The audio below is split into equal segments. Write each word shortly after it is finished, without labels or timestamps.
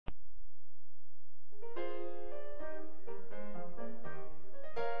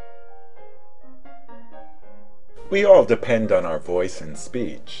We all depend on our voice and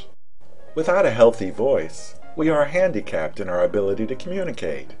speech. Without a healthy voice, we are handicapped in our ability to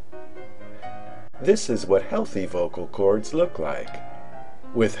communicate. This is what healthy vocal cords look like.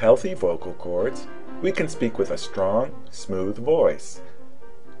 With healthy vocal cords, we can speak with a strong, smooth voice.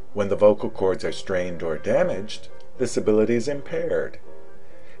 When the vocal cords are strained or damaged, this ability is impaired.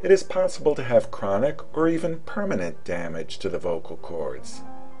 It is possible to have chronic or even permanent damage to the vocal cords.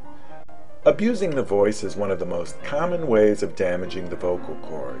 Abusing the voice is one of the most common ways of damaging the vocal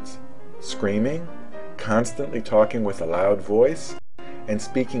cords. Screaming, constantly talking with a loud voice, and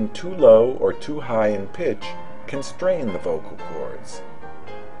speaking too low or too high in pitch can strain the vocal cords.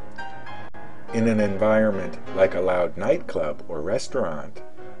 In an environment like a loud nightclub or restaurant,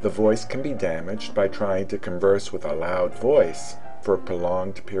 the voice can be damaged by trying to converse with a loud voice for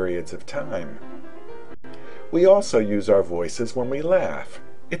prolonged periods of time. We also use our voices when we laugh.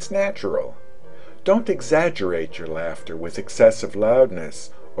 It's natural. Don't exaggerate your laughter with excessive loudness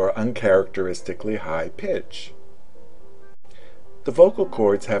or uncharacteristically high pitch. The vocal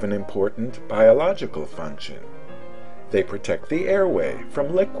cords have an important biological function. They protect the airway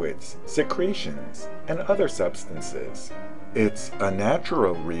from liquids, secretions, and other substances. It's a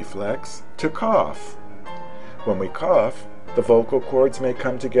natural reflex to cough. When we cough, the vocal cords may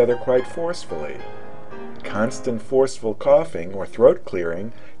come together quite forcefully. Constant forceful coughing or throat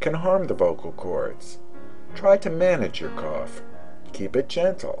clearing can harm the vocal cords. Try to manage your cough. Keep it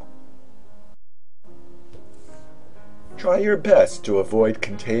gentle. Try your best to avoid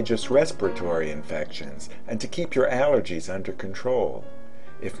contagious respiratory infections and to keep your allergies under control.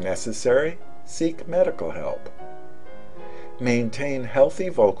 If necessary, seek medical help. Maintain healthy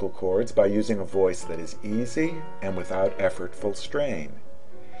vocal cords by using a voice that is easy and without effortful strain.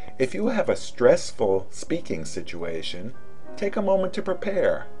 If you have a stressful speaking situation, take a moment to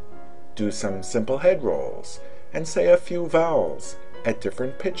prepare. Do some simple head rolls and say a few vowels at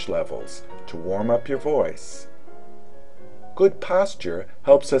different pitch levels to warm up your voice. Good posture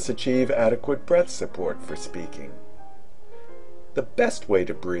helps us achieve adequate breath support for speaking. The best way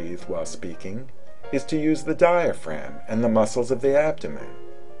to breathe while speaking is to use the diaphragm and the muscles of the abdomen.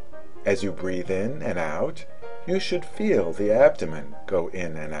 As you breathe in and out, you should feel the abdomen go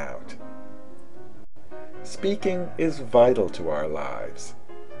in and out. Speaking is vital to our lives.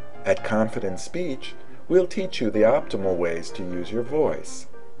 At Confident Speech, we'll teach you the optimal ways to use your voice.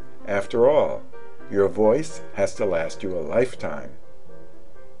 After all, your voice has to last you a lifetime.